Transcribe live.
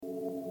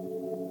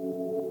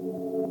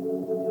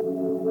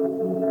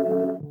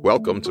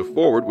Welcome to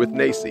Forward with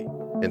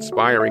NACCE,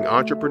 Inspiring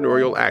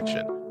Entrepreneurial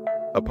Action,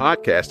 a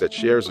podcast that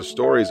shares the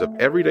stories of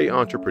everyday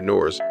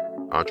entrepreneurs,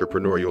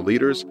 entrepreneurial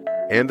leaders,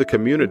 and the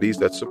communities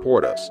that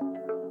support us.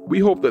 We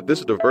hope that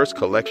this diverse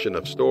collection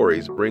of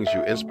stories brings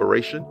you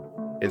inspiration,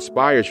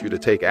 inspires you to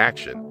take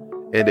action,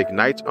 and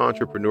ignites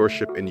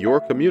entrepreneurship in your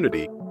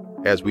community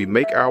as we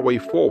make our way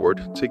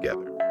forward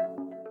together.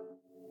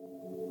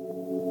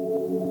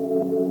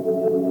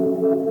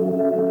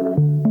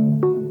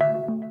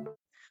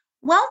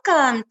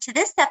 Welcome to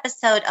this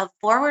episode of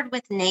Forward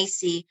with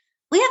NACCE.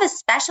 We have a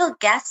special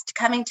guest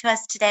coming to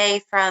us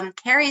today from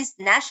Carrie's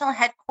national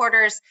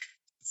headquarters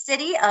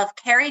city of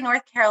Cary,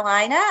 North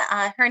Carolina.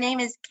 Her name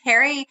is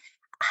Carrie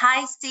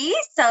High C.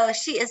 So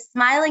she is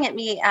smiling at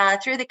me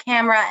through the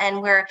camera,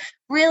 and we're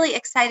really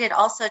excited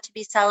also to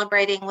be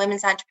celebrating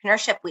Women's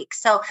Entrepreneurship Week.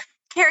 So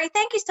Carrie,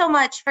 thank you so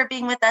much for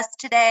being with us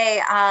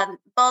today.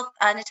 Both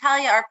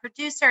Natalia, our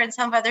producer, and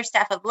some of other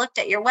staff have looked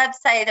at your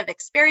website, have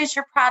experienced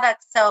your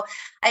products. So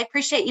I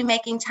appreciate you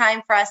making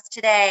time for us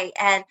today.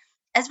 And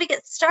as we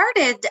get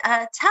started,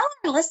 tell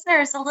our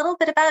listeners a little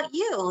bit about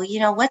you. You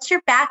know, what's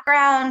your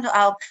background?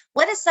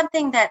 What is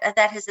something that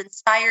has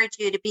inspired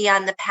you to be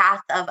on the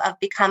path of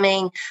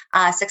becoming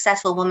a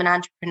successful woman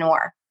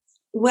entrepreneur?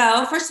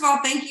 Well, first of all,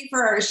 thank you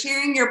for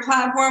sharing your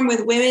platform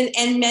with women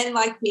and men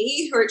like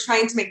me who are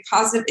trying to make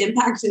positive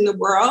impact in the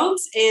world.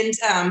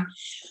 And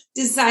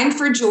Design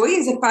for Joy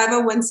is a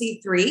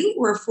 501c3.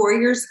 We're 4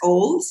 years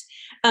old.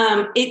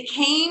 It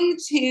came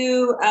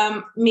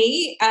to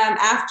me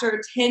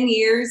after 10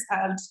 years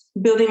of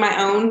building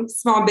my own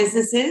small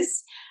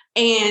businesses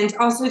and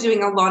also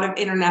doing a lot of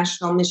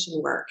international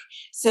mission work.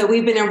 So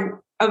we've been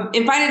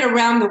invited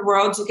around the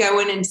world to go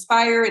and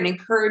inspire and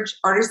encourage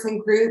artisan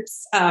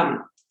groups.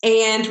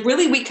 And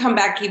really, we come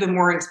back even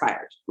more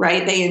inspired,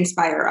 right? They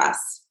inspire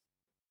us.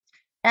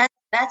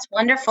 That's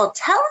wonderful.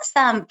 Tell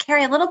us,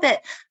 Carrie, a little bit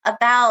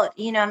about,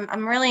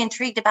 I'm really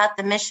intrigued about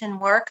the mission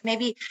work.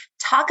 Maybe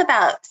talk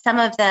about some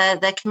of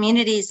the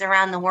communities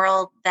around the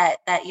world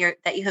that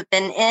you have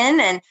been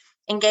in and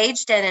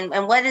engaged in,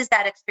 and what has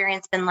that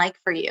experience been like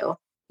for you?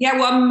 Yeah,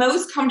 well, I'm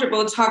most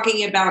comfortable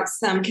talking about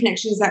some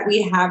connections that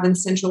we have in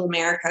Central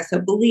America,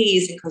 so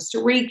Belize and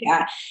Costa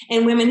Rica,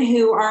 and women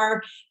who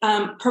are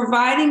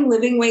providing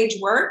living wage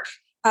work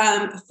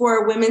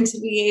for women to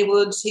be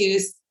able to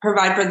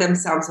provide for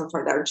themselves and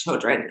for their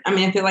children. I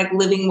mean, I feel like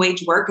living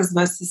wage work is the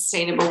most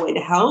sustainable way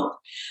to help.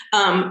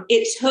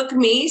 It took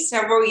me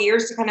several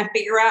years to kind of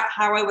figure out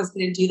how I was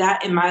going to do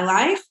that in my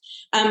life.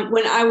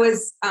 When I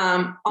was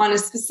on a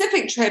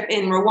specific trip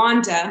in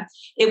Rwanda,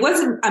 it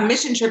wasn't a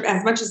mission trip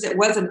as much as it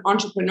was an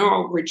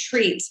entrepreneurial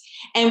retreat.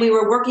 And we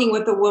were working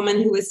with a woman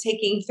who was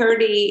taking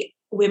 30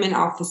 women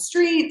off the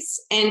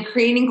streets and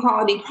creating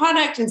quality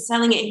product and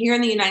selling it here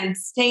in the United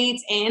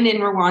States and in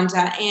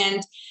Rwanda.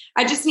 And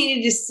I just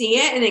needed to see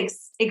it and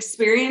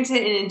experience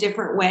it in a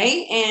different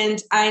way.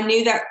 And I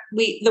knew that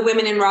the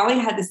women in Raleigh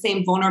had the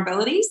same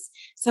vulnerabilities.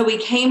 So we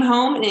came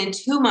home, and in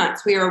 2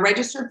 months, we were a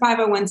registered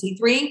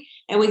 501c3,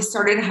 and we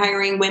started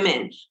hiring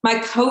women. My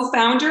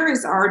co-founder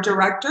is our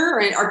director,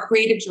 or our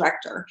creative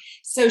director.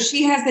 So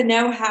she has the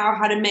know-how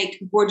how to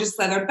make gorgeous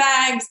leather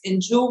bags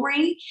and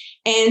jewelry.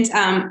 And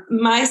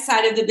my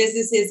side of the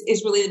business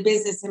is really the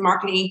business and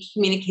marketing,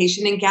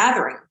 communication, and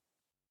gathering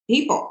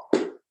people.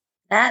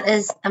 That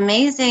is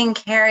amazing,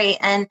 Carrie.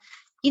 And,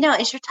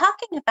 as you're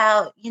talking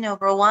about,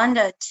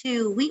 Rwanda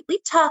too, we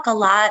talk a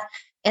lot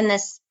in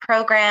this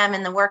program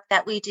and the work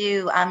that we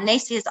do.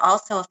 NACCE is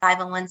also a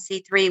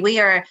 501c3. We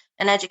are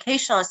an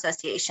educational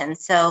association.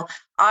 So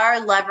our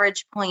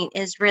leverage point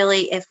is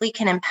really if we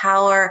can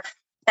empower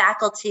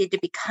faculty to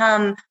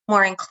become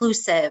more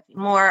inclusive,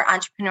 more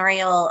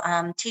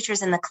entrepreneurial,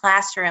 teachers in the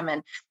classroom,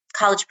 and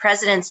college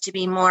presidents to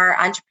be more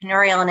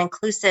entrepreneurial and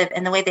inclusive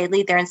in the way they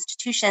lead their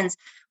institutions,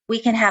 we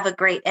can have a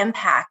great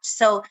impact.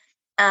 So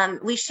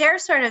we share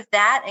sort of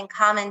that in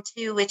common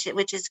too, which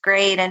is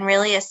great, and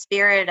really a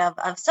spirit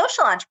of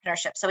social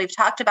entrepreneurship. So we've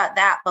talked about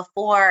that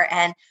before,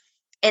 and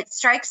it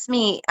strikes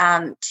me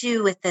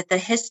too with the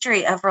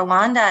history of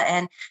Rwanda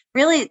and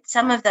really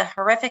some of the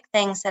horrific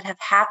things that have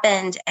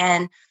happened,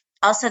 and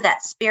also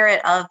that spirit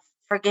of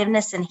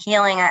forgiveness and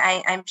healing.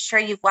 I'm sure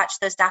you've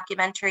watched those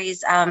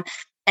documentaries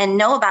and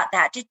know about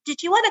that.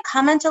 Did you want to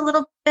comment a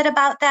little bit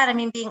about that? I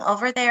mean, being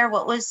over there,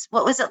 what was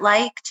it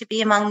like to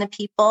be among the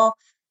people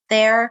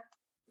there?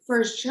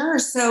 For sure.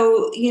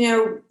 So,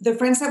 the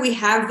friends that we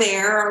have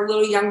there are a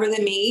little younger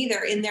than me.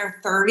 They're in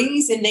their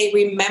 30s, and they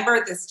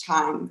remember this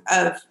time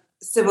of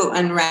civil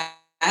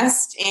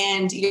unrest.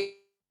 And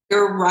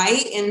you're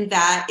right in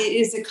that it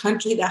is a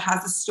country that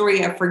has a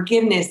story of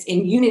forgiveness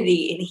and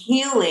unity and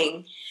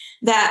healing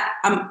that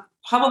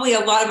probably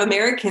a lot of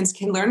Americans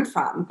can learn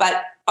from,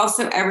 but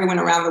also everyone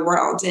around the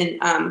world. And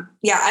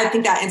I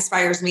think that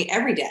inspires me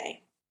every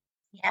day.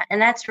 Yeah.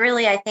 And that's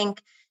really, I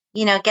think,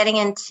 getting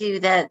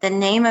into the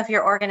name of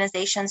your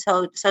organization.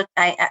 So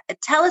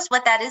tell us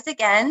what that is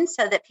again,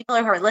 so that people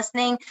who are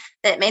listening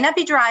that may not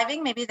be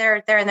driving, maybe they're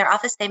in their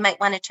office, they might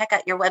want to check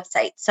out your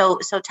website. So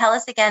tell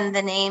us again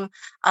the name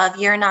of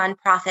your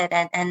nonprofit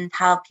and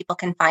how people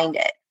can find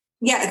it.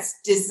 Yeah, it's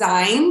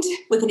designed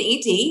with an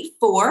ED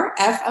for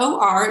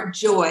FOR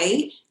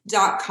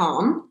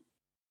joy.com.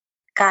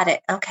 Got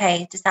it.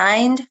 Okay.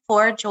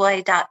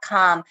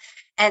 Designedforjoy.com.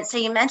 And so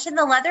you mentioned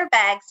the leather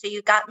bag. So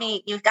you've got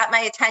my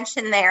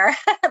attention there.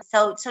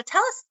 So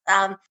tell us,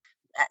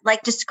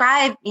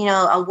 describe,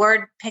 a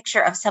word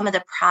picture of some of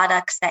the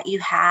products that you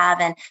have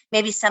and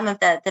maybe some of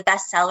the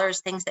best sellers,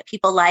 things that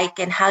people like,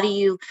 and how do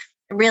you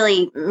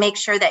really make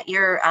sure that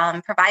you're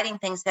providing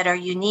things that are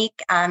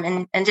unique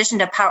in addition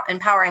to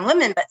empowering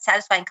women, but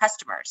satisfying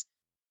customers?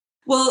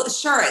 Well,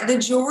 sure. The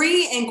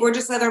jewelry and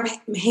gorgeous leather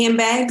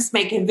handbags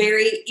make a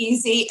very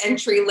easy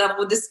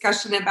entry-level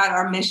discussion about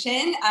our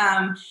mission.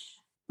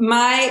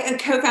 My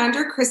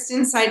co-founder,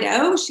 Kristen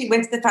Saido, she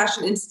went to the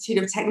Fashion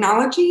Institute of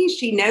Technology.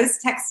 She knows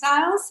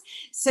textiles.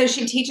 So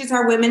she teaches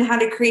our women how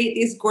to create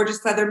these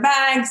gorgeous leather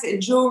bags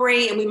and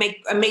jewelry, and we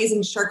make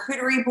amazing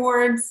charcuterie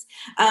boards.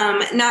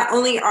 Not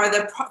only are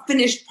the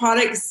finished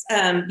products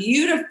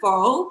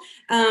beautiful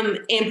and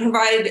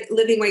provide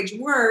living wage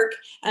work,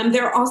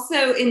 they're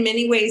also in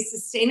many ways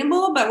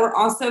sustainable, but we're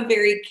also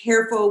very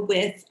careful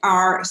with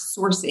our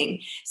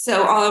sourcing.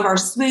 So all of our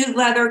smooth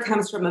leather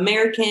comes from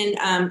American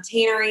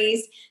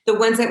tanneries. The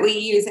ones that we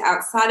use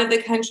outside of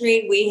the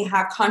country, we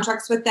have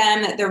contracts with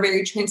them that they're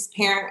very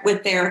transparent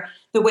with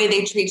the way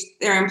they treat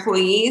their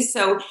employees.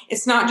 So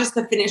it's not just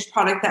the finished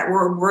product that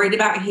we're worried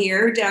about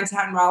here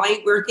downtown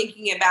Raleigh. We're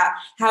thinking about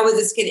how is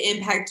this going to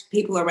impact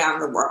people around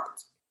the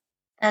world.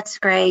 That's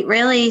great.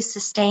 Really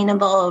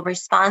sustainable,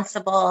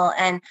 responsible,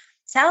 and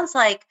sounds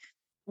like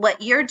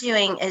what you're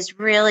doing is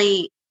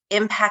really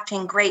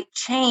impacting great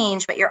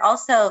change, but you're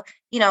also,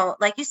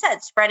 like you said,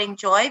 spreading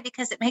joy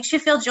because it makes you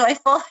feel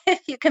joyful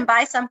if you can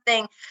buy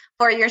something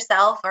for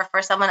yourself or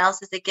for someone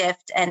else as a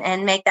gift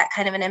and make that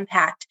kind of an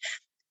impact.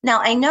 Now,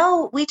 I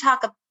know we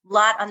talk a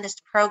lot on this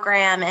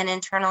program and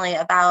internally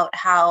about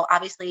how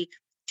obviously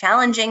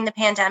challenging the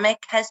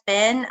pandemic has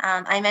been.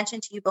 I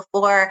mentioned to you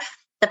before,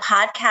 the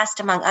podcast,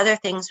 among other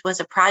things,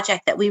 was a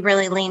project that we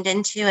really leaned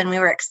into and we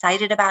were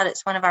excited about.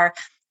 It's one of our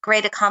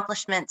great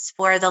accomplishments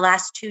for the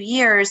last 2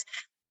 years.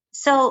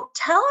 So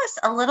tell us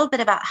a little bit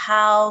about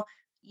how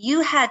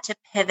you had to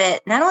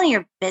pivot, not only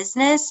your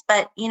business,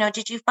 but,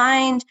 did you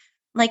find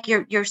like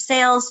your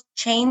sales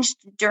changed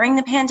during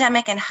the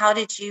pandemic, and how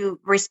did you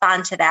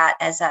respond to that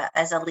as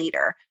a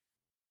leader?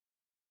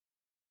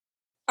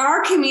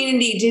 Our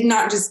community did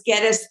not just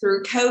get us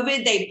through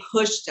COVID, they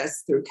pushed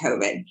us through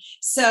COVID.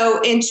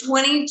 So in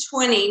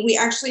 2020, we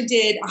actually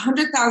did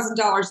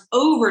 $100,000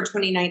 over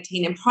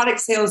 2019 in product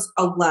sales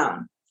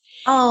alone.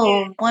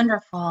 Oh,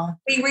 wonderful.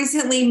 We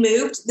recently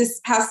moved this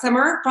past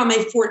summer from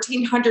a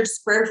 1,400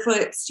 square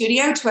foot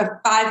studio to a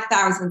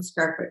 5,000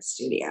 square foot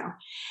studio.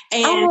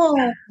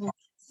 And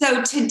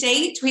so to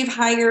date, we've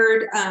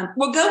hired,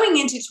 going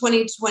into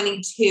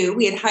 2022,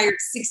 we had hired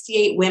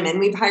 68 women.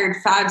 We've hired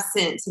 5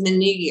 since in the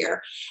new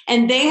year.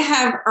 And they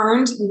have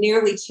earned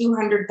nearly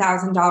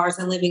 $200,000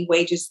 in living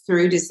wages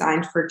through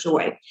Designed for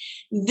Joy.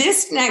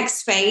 This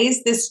next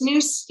phase, this new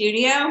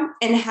studio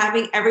and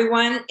having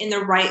everyone in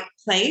the right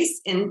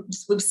place, and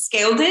we've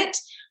scaled it,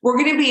 we're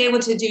going to be able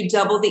to do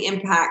double the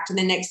impact in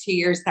the next few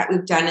years that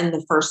we've done in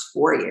the first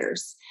 4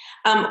 years.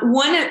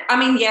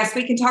 Yes,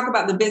 we can talk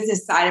about the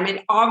business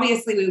side.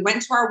 Obviously, we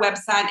went to our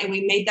website and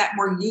we made that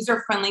more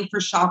user-friendly for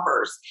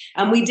shoppers.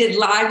 We did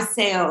live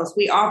sales.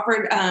 We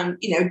offered,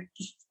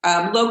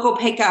 local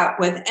pickup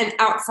with an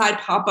outside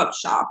pop-up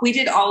shop. We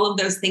did all of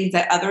those things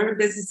that other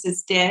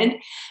businesses did.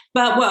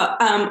 But what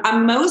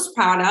I'm most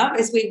proud of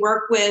is we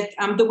work with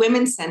the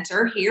Women's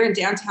Center here in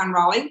downtown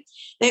Raleigh.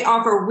 They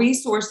offer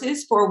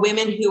resources for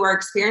women who are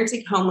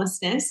experiencing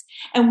homelessness.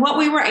 And what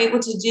we were able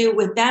to do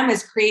with them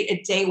is create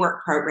a day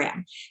work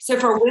program. So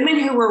for women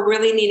who were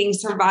really needing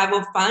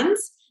survival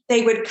funds,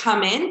 they would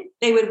come in,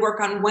 they would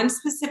work on one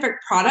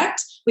specific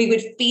product. We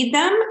would feed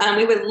them.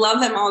 We would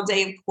love them all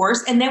day, of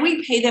course. And then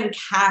we pay them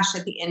cash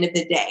at the end of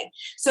the day.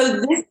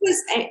 So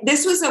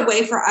this was a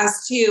way for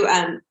us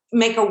to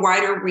make a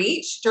wider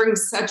reach during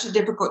such a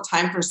difficult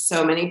time for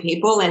so many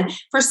people. And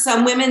for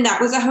some women,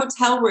 that was a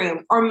hotel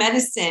room or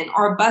medicine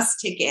or a bus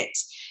ticket.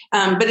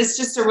 But it's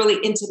just a really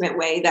intimate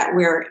way that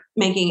we're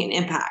making an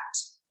impact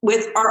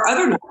with our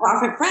other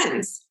nonprofit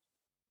friends.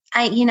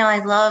 I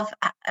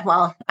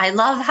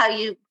love how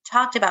you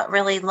talked about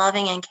really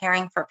loving and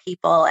caring for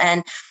people.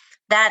 And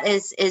that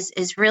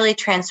is really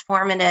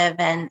transformative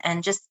and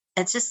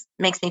it just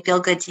makes me feel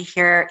good to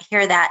hear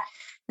that.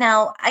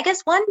 Now, I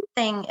guess one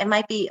thing, it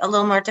might be a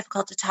little more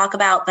difficult to talk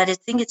about, but I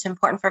think it's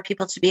important for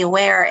people to be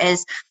aware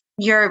is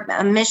your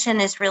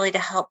mission is really to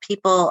help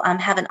people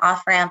have an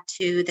off-ramp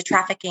to the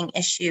trafficking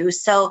issue.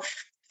 So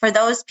for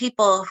those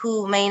people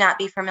who may not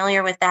be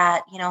familiar with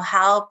that,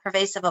 how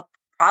pervasive a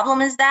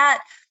problem is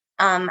that?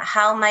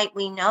 How might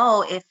we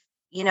know if,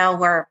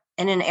 we're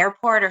in an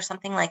airport or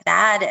something like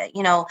that?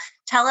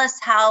 Tell us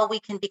how we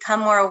can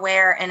become more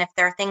aware and if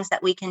there are things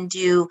that we can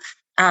do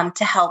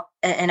to help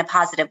in a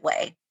positive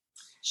way.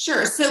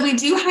 Sure. So we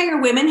do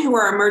hire women who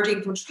are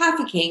emerging from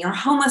trafficking or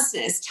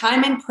homelessness,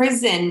 time in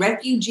prison,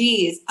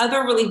 refugees,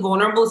 other really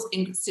vulnerable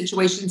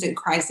situations in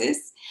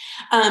crisis.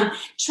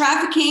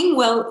 Trafficking,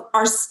 well,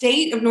 our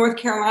state of North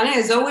Carolina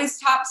is always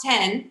top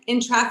 10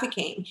 in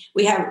trafficking.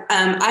 We have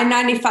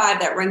I-95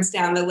 that runs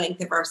down the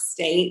length of our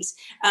state.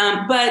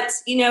 But,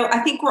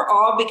 I think we're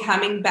all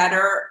becoming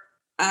better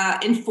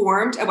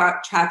informed about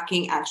what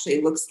trafficking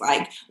actually looks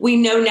like. We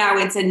know now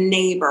it's a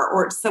neighbor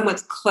or it's someone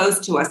close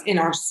to us in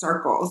our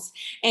circles.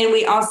 And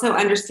we also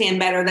understand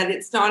better that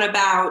it's not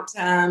about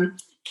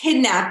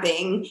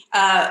kidnapping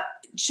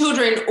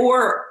children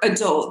or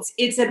adults.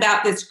 It's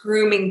about this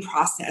grooming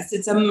process.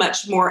 It's a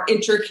much more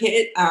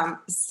intricate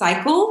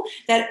cycle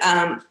that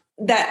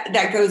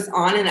goes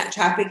on in that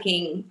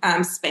trafficking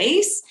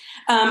space.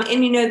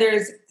 And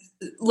there's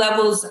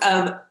levels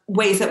of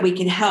ways that we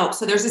can help.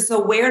 So there's this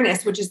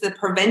awareness, which is the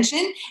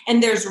prevention,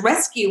 and there's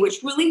rescue,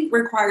 which really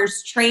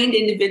requires trained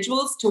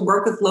individuals to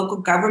work with local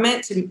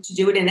government to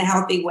do it in a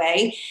healthy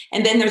way.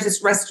 And then there's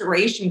this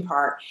restoration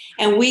part,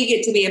 and we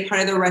get to be a part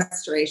of the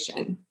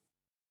restoration.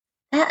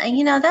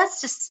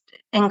 That's just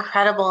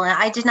incredible.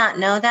 I did not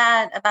know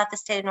that about the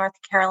state of North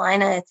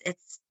Carolina.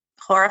 It's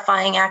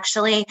horrifying,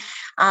 actually.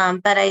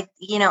 But I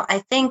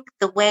think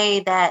the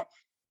way that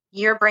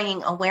you're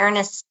bringing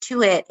awareness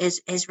to it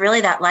is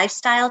really that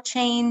lifestyle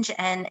change.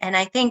 And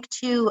I think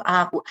too,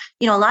 a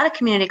lot of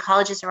community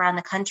colleges around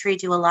the country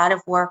do a lot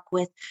of work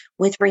with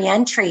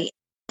reentry.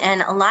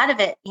 And a lot of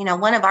it,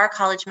 one of our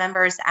college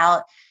members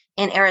out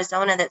in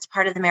Arizona that's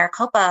part of the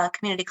Maricopa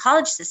Community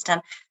College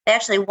system, they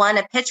actually won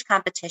a pitch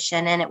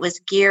competition, and it was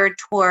geared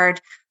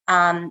toward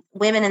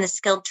women in the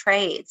skilled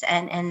trades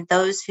and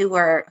those who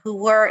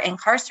were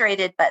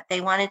incarcerated, but they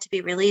wanted to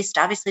be released,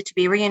 obviously to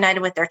be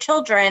reunited with their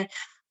children.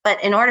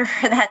 But in order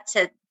for that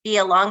to be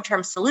a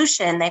long-term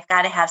solution, they've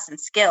got to have some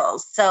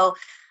skills. So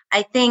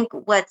I think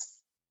what's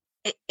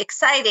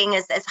exciting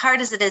is, as hard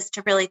as it is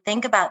to really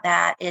think about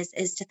that,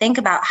 is to think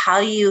about how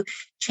you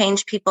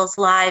change people's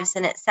lives.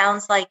 And it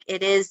sounds like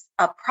it is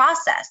a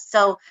process.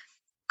 So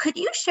could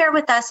you share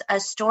with us a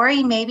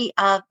story, maybe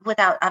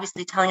without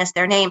obviously telling us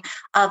their name,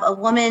 of a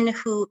woman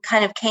who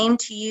kind of came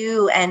to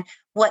you and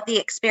what the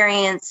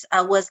experience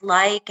was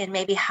like, and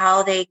maybe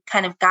how they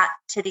kind of got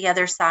to the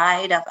other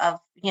side of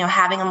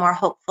having a more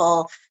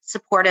hopeful,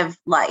 supportive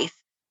life?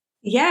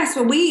 Yes,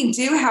 well, we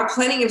do have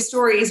plenty of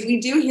stories. We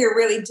do hear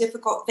really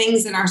difficult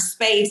things in our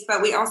space,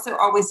 but we also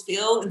always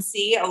feel and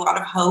see a lot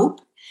of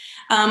hope.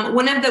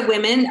 One of the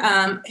women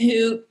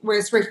who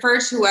was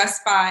referred to us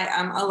by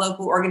a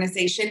local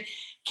organization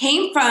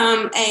came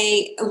from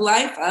a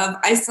life of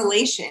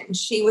isolation.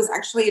 She was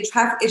actually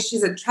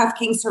she's a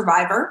trafficking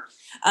survivor.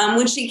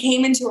 When she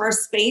came into our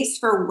space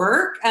for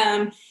work,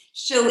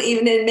 she'll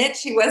even admit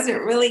she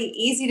wasn't really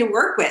easy to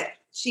work with.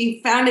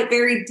 She found it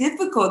very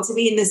difficult to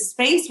be in this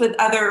space with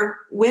other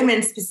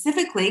women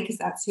specifically, because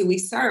that's who we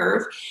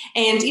serve.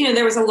 And,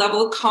 there was a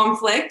level of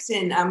conflict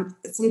and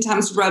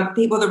sometimes rubbed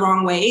people the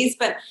wrong ways.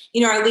 But,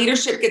 our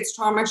leadership gets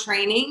trauma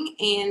training,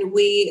 and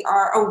we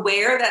are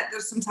aware that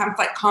there's sometimes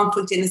like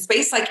conflict in the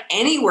space, like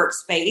any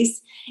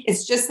workspace.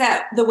 It's just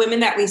that the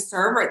women that we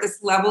serve are at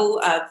this level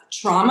of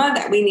trauma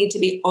that we need to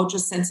be ultra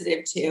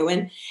sensitive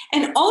to.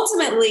 And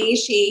ultimately,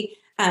 she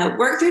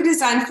worked through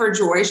Design for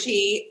Joy.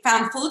 She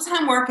found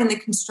full-time work in the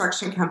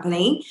construction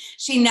company.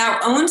 She now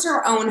owns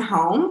her own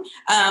home.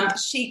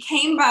 She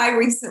came by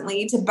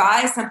recently to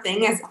buy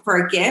something for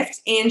a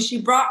gift, and she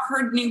brought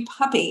her new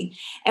puppy.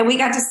 And we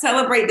got to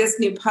celebrate this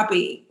new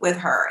puppy with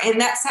her. And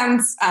that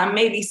sounds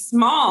maybe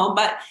small,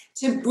 but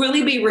to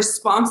really be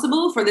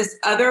responsible for this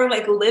other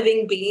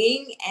living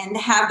being and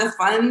have the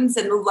funds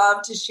and the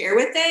love to share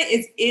with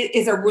it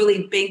is a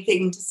really big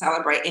thing to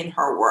celebrate in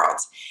her world.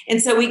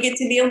 And so we get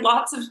to be in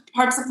lots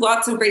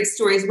of great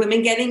stories.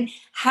 Women getting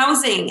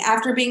housing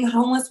after being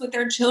homeless with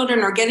their children,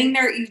 or getting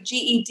their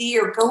GED,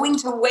 or going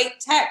to Wake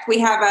Tech. We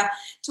have a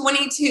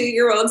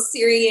 22-year-old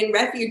Syrian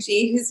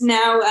refugee who's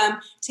now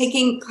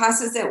taking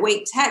classes at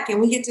Wake Tech, and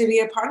we get to be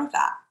a part of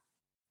that.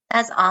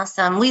 That's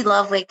awesome. We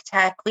love Wake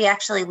Tech. We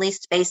actually lease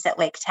space at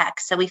Wake Tech.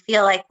 So we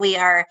feel like we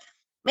are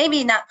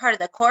maybe not part of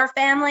the core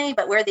family,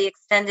 but we're the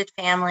extended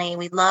family.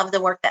 We love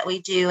the work that we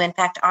do. In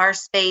fact, our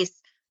space,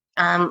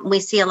 we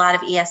see a lot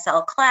of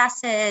ESL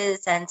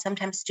classes, and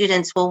sometimes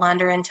students will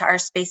wander into our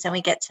space and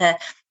we get to,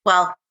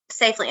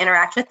 safely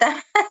interact with them.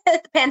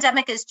 The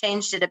pandemic has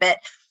changed it a bit.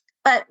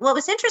 But what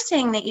was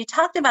interesting that you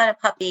talked about a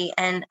puppy,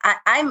 and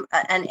I'm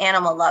an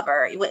animal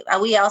lover.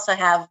 We also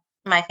have,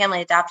 my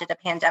family adopted a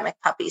pandemic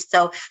puppy.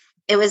 So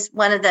it was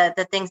one of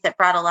the things that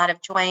brought a lot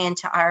of joy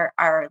into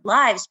our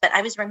lives. But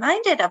I was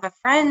reminded of a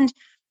friend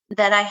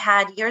that I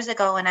had years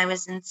ago when I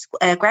was in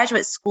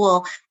graduate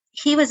school.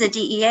 He was a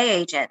DEA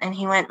agent, and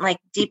he went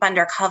deep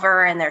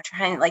undercover, and they're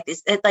trying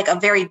a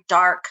very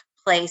dark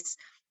place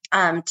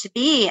to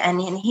be.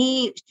 And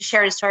he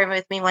shared a story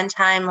with me one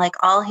time,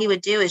 all he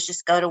would do is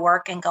just go to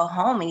work and go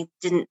home. He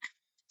didn't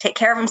take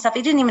care of himself.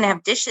 He didn't even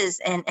have dishes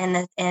in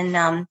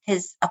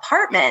his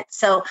apartment.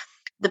 So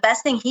the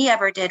best thing he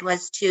ever did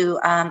was to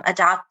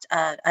adopt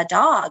a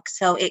dog.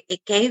 So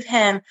it gave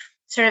him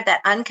sort of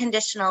that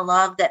unconditional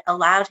love that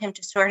allowed him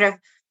to sort of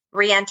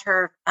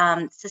re-enter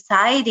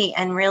society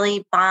and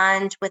really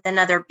bond with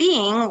another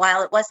being,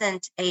 while it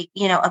wasn't a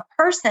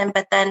person.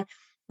 But then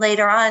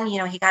later on,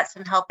 he got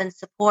some help and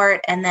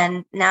support, and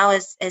then now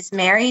is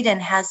married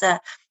and has a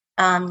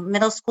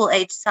middle school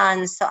age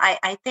son. So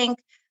I think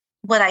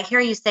what I hear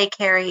you say,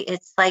 Carrie,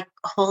 it's like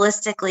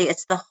holistically,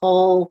 it's the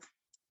whole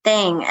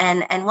thing.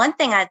 And one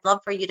thing I'd love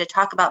for you to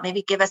talk about,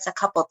 maybe give us a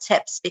couple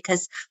tips,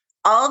 because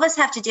all of us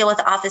have to deal with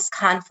office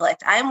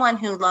conflict. I'm one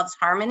who loves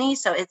harmony.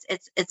 So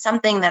it's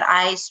something that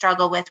I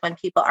struggle with when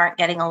people aren't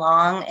getting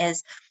along,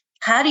 is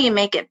how do you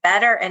make it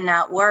better and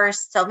not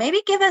worse? So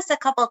maybe give us a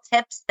couple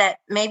tips that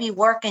maybe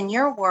work in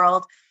your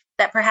world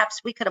that perhaps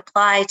we could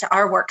apply to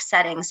our work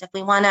settings if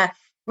we want to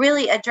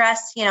really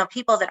address,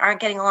 people that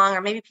aren't getting along,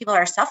 or maybe people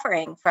are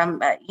suffering from,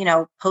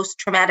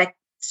 post-traumatic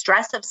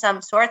stress of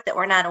some sort that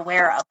we're not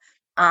aware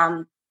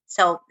of.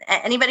 So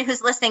anybody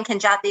who's listening can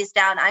jot these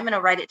down. I'm going to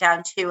write it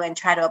down too and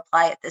try to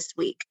apply it this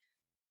week.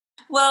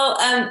 Well,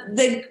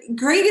 the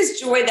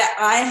greatest joy that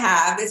I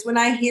have is when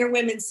I hear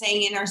women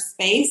saying in our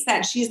space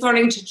that she's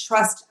learning to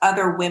trust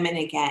other women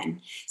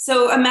again.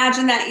 So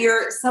imagine that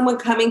you're someone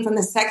coming from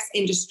the sex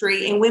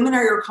industry and women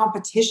are your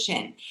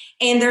competition.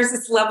 And there's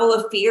this level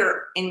of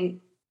fear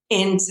and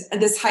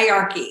this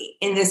hierarchy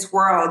in this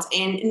world,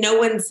 and no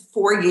one's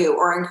for you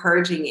or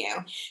encouraging you.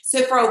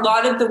 So for a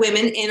lot of the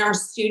women in our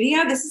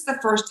studio, this is the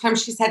first time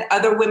she's had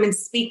other women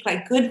speak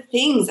like good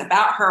things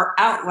about her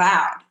out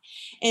loud.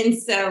 And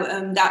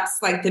so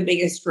that's like the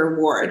biggest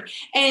reward.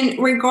 And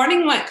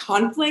regarding like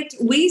conflict,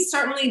 we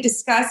certainly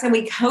discuss and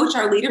we coach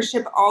our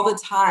leadership all the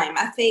time.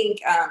 I think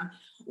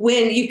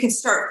when you can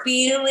start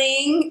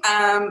feeling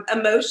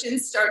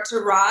emotions start to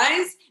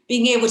rise,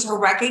 being able to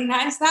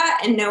recognize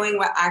that and knowing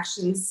what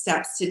action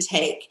steps to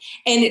take.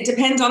 And it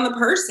depends on the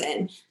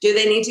person. Do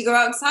they need to go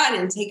outside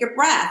and take a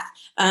breath?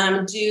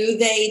 Do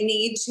they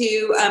need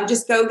to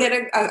just go get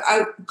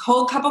a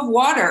cold cup of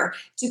water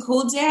to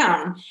cool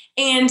down?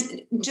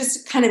 And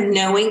just kind of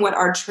knowing what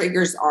our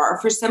triggers are.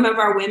 For some of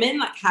our women,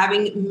 like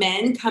having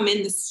men come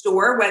in the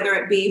store, whether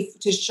it be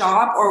to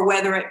shop or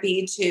whether it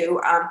be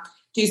to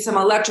do some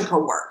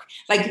electrical work.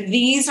 Like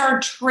these are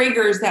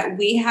triggers that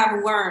we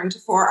have learned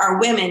for our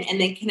women, and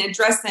they can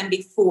address them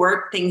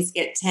before things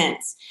get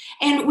tense.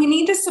 And we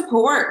need the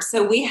support.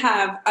 So we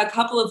have a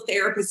couple of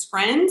therapist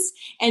friends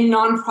and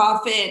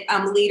nonprofit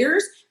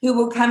leaders who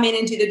will come in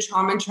and do the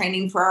trauma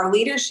training for our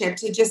leadership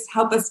to just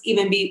help us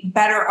even be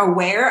better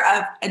aware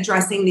of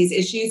addressing these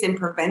issues and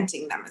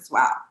preventing them as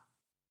well.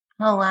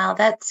 Oh, wow.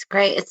 That's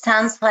great. It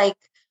sounds like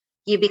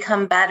you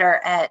become better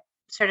at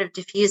sort of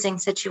diffusing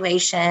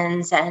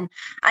situations. And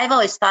I've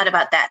always thought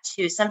about that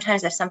too.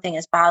 Sometimes if something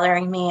is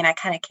bothering me and I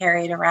kind of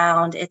carry it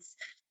around,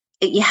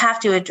 you have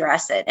to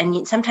address it.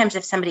 And sometimes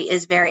if somebody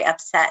is very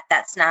upset,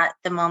 that's not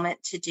the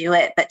moment to do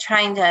it, but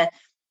trying to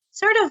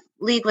sort of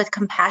lead with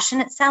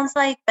compassion, it sounds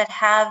like, but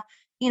have,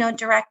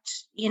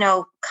 direct,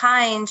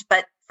 kind,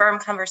 but firm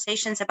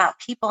conversations about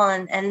people.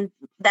 And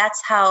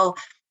that's how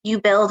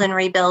you build and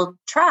rebuild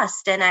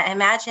trust. And I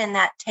imagine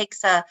that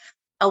takes a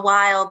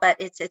while, but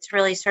it's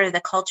really sort of the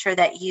culture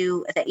that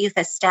you've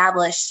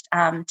established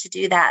to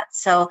do that.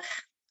 So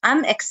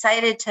I'm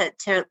excited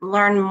to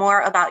learn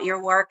more about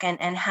your work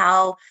and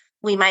how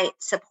we might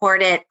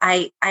support it.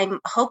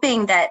 I'm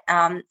hoping that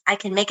I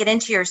can make it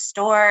into your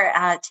store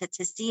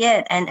to see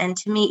it and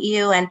to meet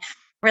you and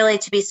really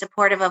to be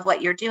supportive of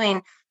what you're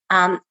doing.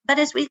 But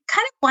as we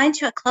kind of wind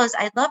to a close,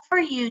 I'd love for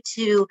you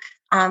to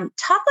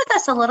talk with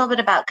us a little bit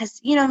about,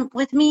 because,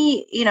 with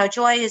me,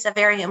 joy is a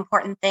very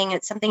important thing.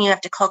 It's something you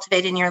have to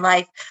cultivate in your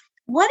life.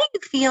 What do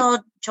you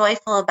feel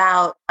joyful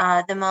about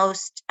the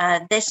most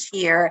this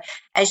year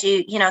as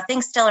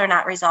things still are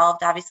not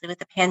resolved, obviously, with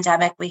the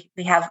pandemic. We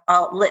have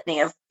a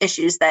litany of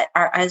issues that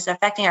is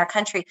affecting our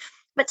country.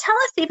 But tell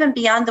us, even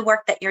beyond the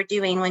work that you're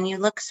doing, when you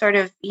look sort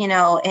of,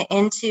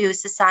 into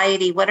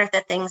society, what are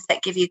the things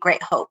that give you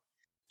great hope?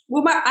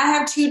 Well, I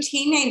have two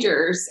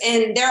teenagers,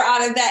 and they're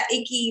out of that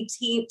icky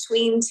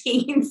tween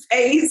teen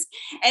phase,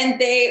 and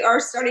they are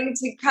starting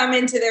to come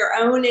into their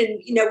own. And,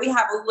 we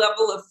have a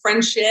level of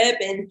friendship,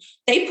 and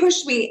they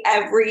push me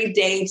every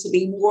day to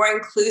be more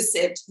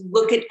inclusive, to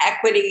look at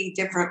equity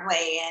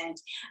differently. And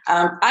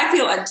I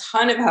feel a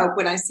ton of hope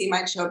when I see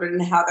my children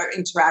and how they're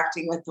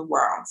interacting with the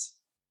world.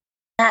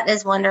 That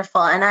is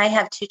wonderful. And I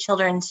have two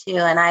children too.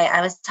 And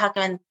I was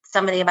talking with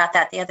somebody about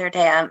that the other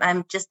day.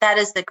 I'm just, that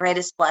is the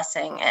greatest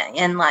blessing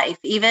in life,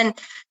 even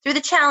through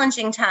the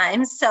challenging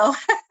times. So,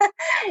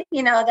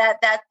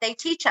 that they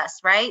teach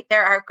us, right?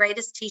 They're our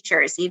greatest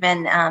teachers,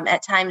 even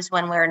at times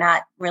when we're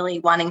not really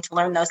wanting to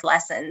learn those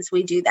lessons,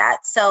 we do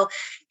that. So,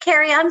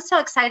 Carrie, I'm so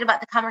excited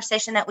about the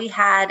conversation that we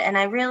had. And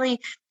I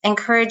really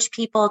encourage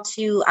people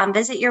to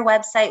visit your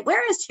website.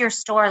 Where is your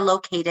store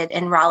located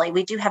in Raleigh?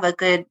 We do have a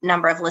good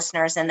number of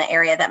listeners in the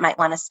area that might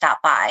want to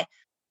stop by.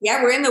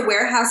 Yeah, we're in the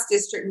Warehouse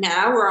District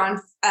now. We're on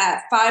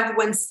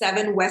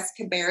 517 West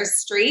Cabarrus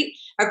Street,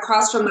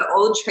 across from the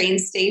old train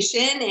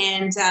station.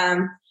 And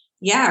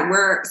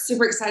we're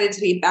super excited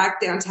to be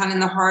back downtown in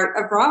the heart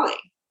of Raleigh.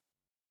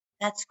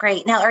 That's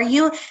great. Now, are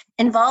you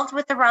involved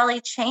with the Raleigh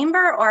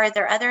Chamber, or are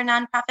there other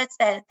nonprofits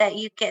that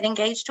you get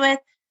engaged with?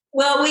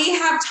 Well, we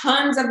have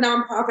tons of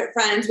nonprofit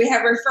friends. We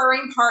have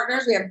referring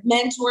partners. We have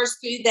mentors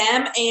through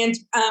them. And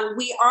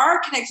we are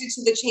connected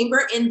to the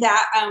Chamber in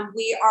that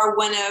we are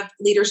one of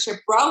Leadership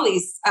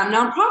Raleigh's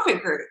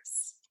nonprofit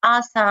groups.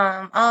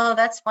 Awesome. Oh,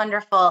 that's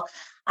wonderful.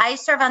 I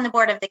serve on the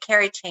board of the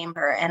Cary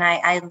Chamber, and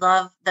I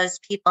love those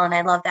people and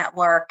I love that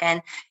work.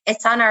 And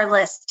it's on our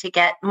list to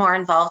get more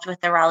involved with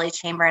the Raleigh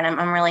Chamber. And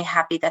I'm really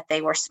happy that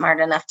they were smart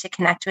enough to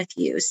connect with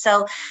you.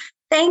 So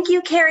thank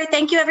you, Cary.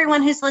 Thank you,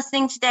 everyone who's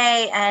listening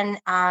today.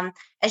 And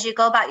as you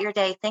go about your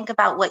day, think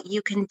about what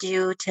you can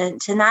do to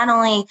not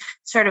only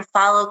sort of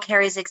follow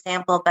Cary's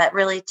example, but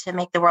really to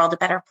make the world a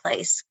better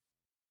place.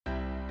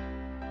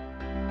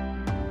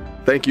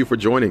 Thank you for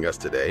joining us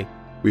today.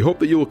 We hope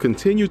that you will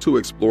continue to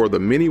explore the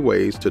many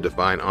ways to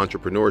define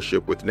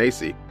entrepreneurship with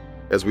NACCE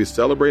as we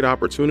celebrate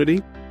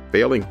opportunity,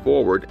 failing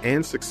forward,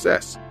 and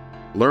success,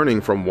 learning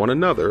from one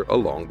another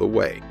along the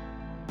way.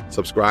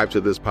 Subscribe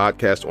to this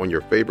podcast on your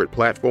favorite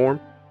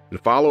platform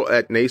and follow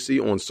at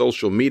NACCE on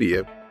social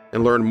media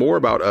and learn more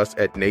about us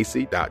at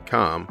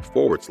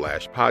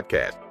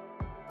nacce.com/podcast.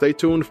 Stay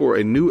tuned for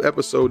a new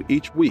episode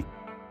each week.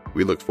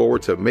 We look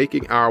forward to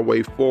making our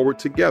way forward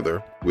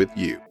together with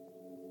you.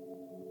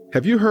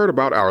 Have you heard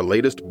about our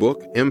latest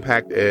book,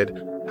 Impact Ed: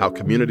 How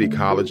Community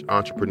College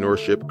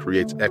Entrepreneurship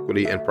Creates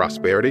Equity and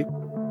Prosperity?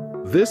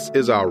 This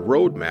is our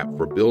roadmap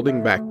for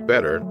building back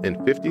better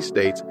in 50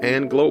 states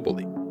and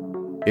globally.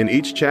 In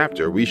each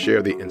chapter, we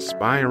share the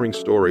inspiring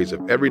stories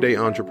of everyday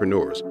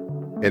entrepreneurs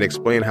and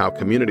explain how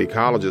community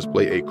colleges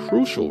play a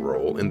crucial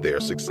role in their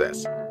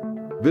success.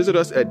 Visit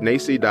us at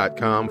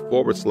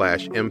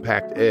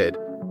nacce.com/impacted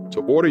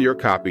to order your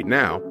copy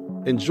now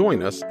and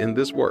join us in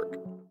this work.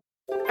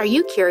 Are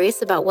you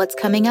curious about what's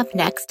coming up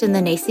next in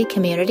the NACCE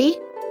community?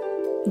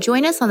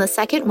 Join us on the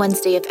second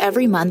Wednesday of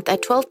every month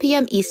at 12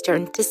 p.m.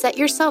 Eastern to set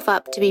yourself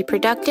up to be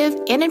productive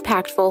and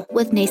impactful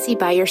with NACCE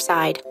by your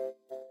side.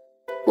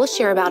 We'll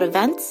share about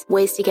events,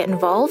 ways to get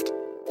involved,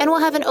 and we'll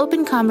have an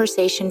open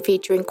conversation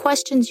featuring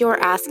questions you're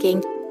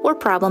asking or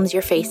problems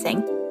you're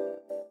facing.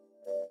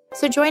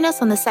 So join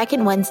us on the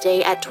second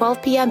Wednesday at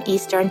 12 p.m.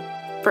 Eastern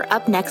for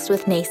Up Next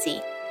with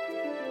NACCE.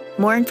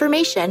 More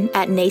information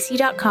at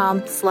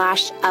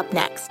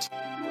nacce.com/upnext.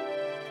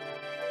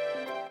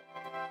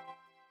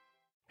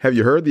 Have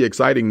you heard the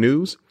exciting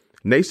news?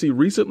 NACCE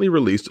recently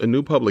released a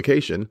new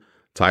publication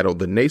titled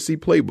The NACCE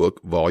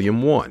Playbook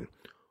Volume 1,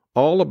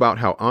 all about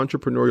how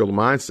entrepreneurial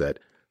mindset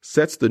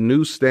sets the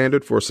new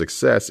standard for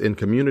success in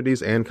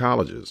communities and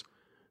colleges.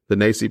 The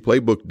NACCE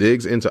Playbook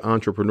digs into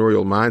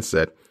entrepreneurial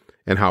mindset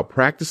and how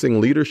practicing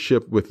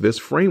leadership with this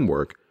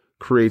framework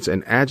creates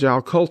an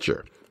agile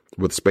culture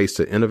with space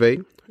to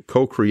innovate,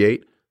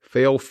 co-create,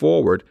 fail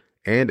forward,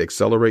 and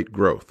accelerate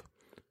growth.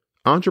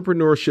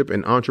 Entrepreneurship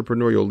and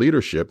entrepreneurial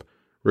leadership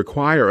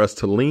require us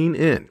to lean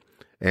in,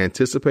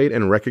 anticipate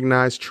and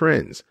recognize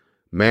trends,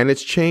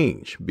 manage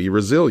change, be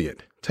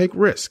resilient, take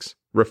risks,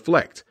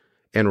 reflect,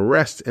 and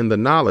rest in the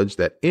knowledge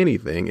that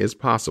anything is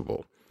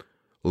possible.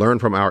 Learn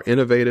from our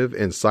innovative,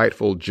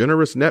 insightful,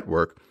 generous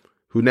network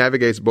who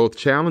navigates both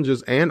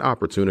challenges and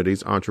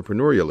opportunities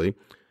entrepreneurially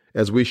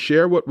as we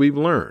share what we've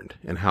learned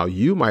and how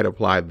you might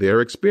apply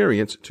their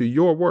experience to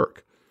your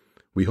work.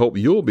 We hope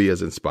you'll be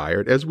as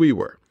inspired as we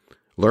were.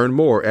 Learn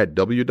more at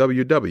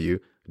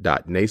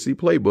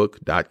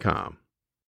www.nacceplaybook.com.